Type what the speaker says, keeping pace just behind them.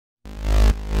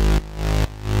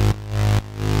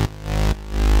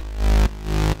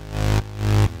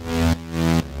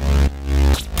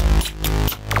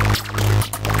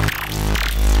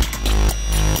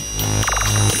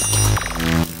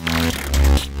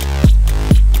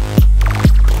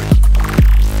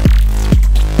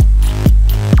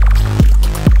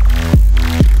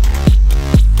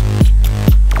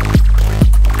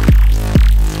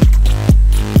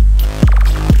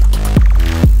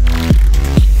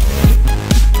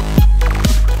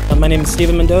My name is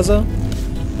Steven Mendoza.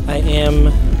 I am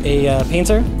a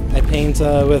painter. I paint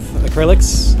with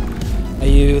acrylics. I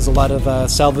use a lot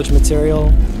of salvage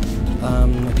material.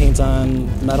 I paint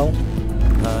on metal.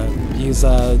 Use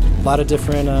a lot of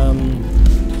different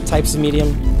types of medium,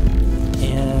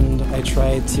 and I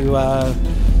try to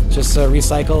just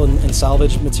recycle and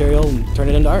salvage material and turn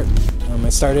it into art. I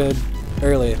started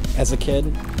early as a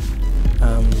kid,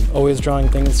 always drawing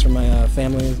things from my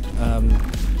family,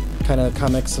 kind of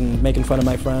comics and making fun of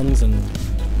my friends, and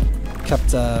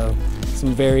kept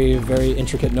some very, very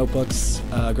intricate notebooks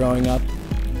growing up,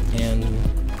 and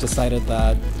decided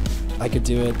that I could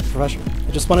do it professionally.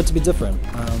 I just want it to be different.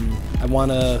 I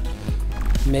want to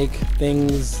make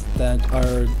things that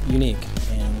are unique,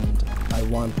 and I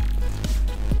want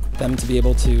them to be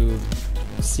able to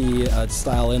see a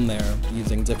style in there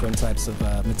using different types of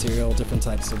material, different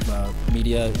types of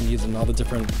media, and using all the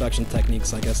different production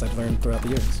techniques I guess I've learned throughout the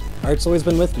years. Art's always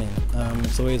been with me.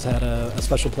 It's always had a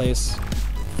special place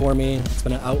for me. It's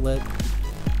been an outlet,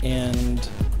 and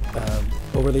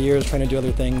over the years trying to do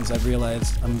other things, I've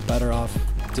realized I'm better off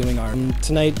doing art.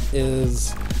 Tonight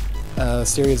is a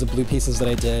series of blue pieces that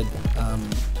I did,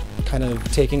 kind of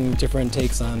taking different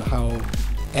takes on how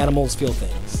animals feel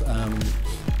things.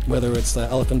 Whether it's an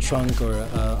elephant trunk or an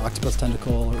octopus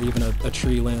tentacle or even a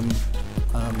tree limb,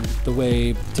 the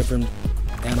way different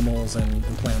animals and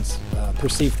plants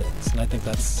perceive things. And I think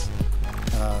that's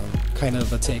kind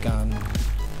of a take on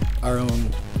our own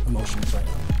emotions right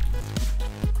now.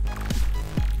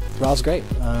 Raw's great.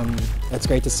 It's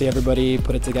great to see everybody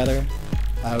put it together.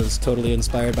 I was totally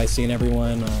inspired by seeing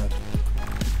everyone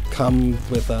come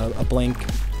with a blank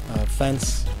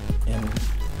fence and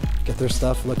get their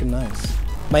stuff looking nice.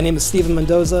 My name is Steven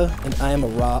Mendoza, and I am a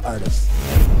raw artist.